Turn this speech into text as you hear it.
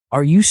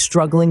Are you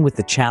struggling with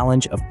the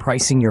challenge of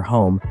pricing your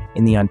home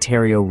in the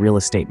Ontario real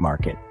estate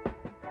market?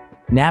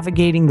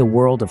 Navigating the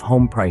world of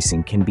home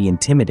pricing can be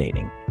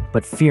intimidating,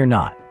 but fear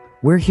not.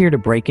 We're here to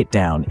break it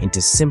down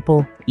into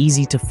simple,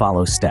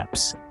 easy-to-follow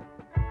steps.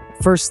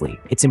 Firstly,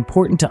 it's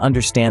important to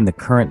understand the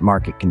current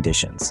market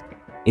conditions.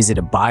 Is it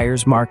a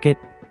buyer's market,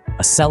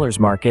 a seller's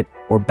market,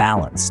 or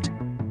balanced?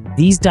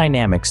 These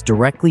dynamics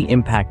directly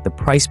impact the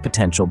price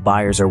potential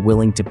buyers are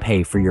willing to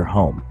pay for your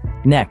home.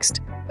 Next,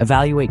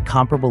 evaluate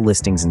comparable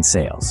listings and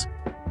sales.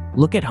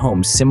 Look at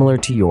homes similar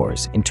to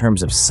yours in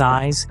terms of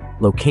size,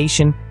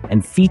 location,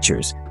 and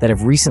features that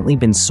have recently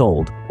been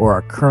sold or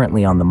are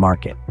currently on the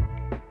market.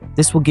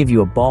 This will give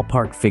you a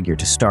ballpark figure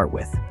to start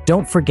with.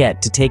 Don't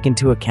forget to take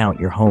into account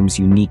your home's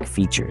unique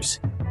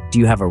features. Do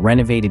you have a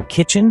renovated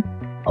kitchen,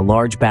 a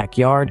large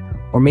backyard,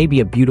 or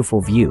maybe a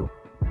beautiful view?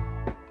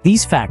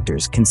 These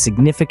factors can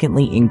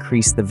significantly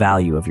increase the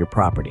value of your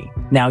property.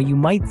 Now, you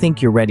might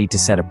think you're ready to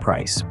set a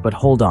price, but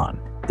hold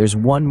on. There's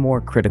one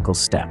more critical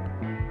step: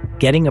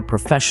 getting a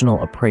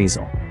professional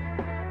appraisal.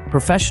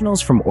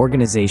 Professionals from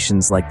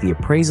organizations like the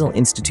Appraisal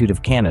Institute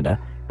of Canada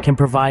can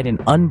provide an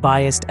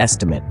unbiased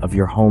estimate of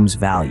your home's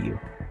value,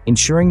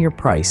 ensuring your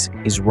price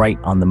is right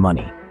on the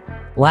money.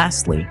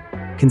 Lastly,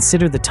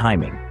 consider the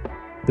timing.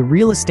 The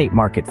real estate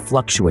market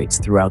fluctuates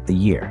throughout the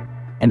year,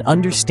 and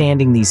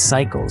understanding these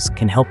cycles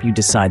can help you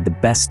decide the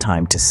best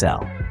time to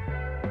sell.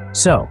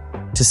 So,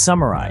 to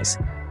summarize,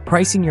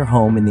 pricing your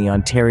home in the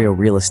Ontario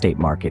real estate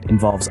market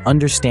involves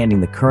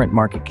understanding the current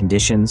market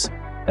conditions,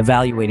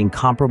 evaluating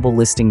comparable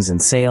listings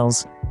and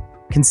sales,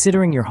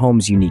 considering your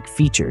home's unique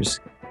features,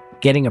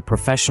 getting a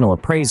professional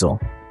appraisal,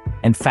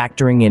 and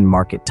factoring in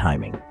market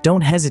timing.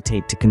 Don't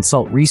hesitate to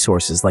consult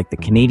resources like the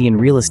Canadian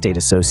Real Estate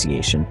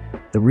Association,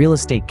 the Real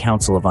Estate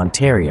Council of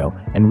Ontario,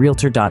 and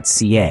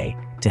Realtor.ca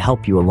to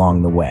help you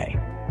along the way.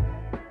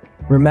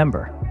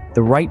 Remember,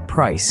 the right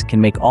price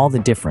can make all the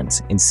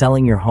difference in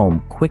selling your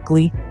home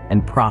quickly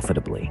and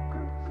profitably.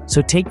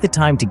 So take the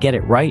time to get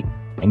it right,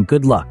 and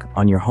good luck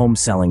on your home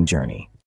selling journey.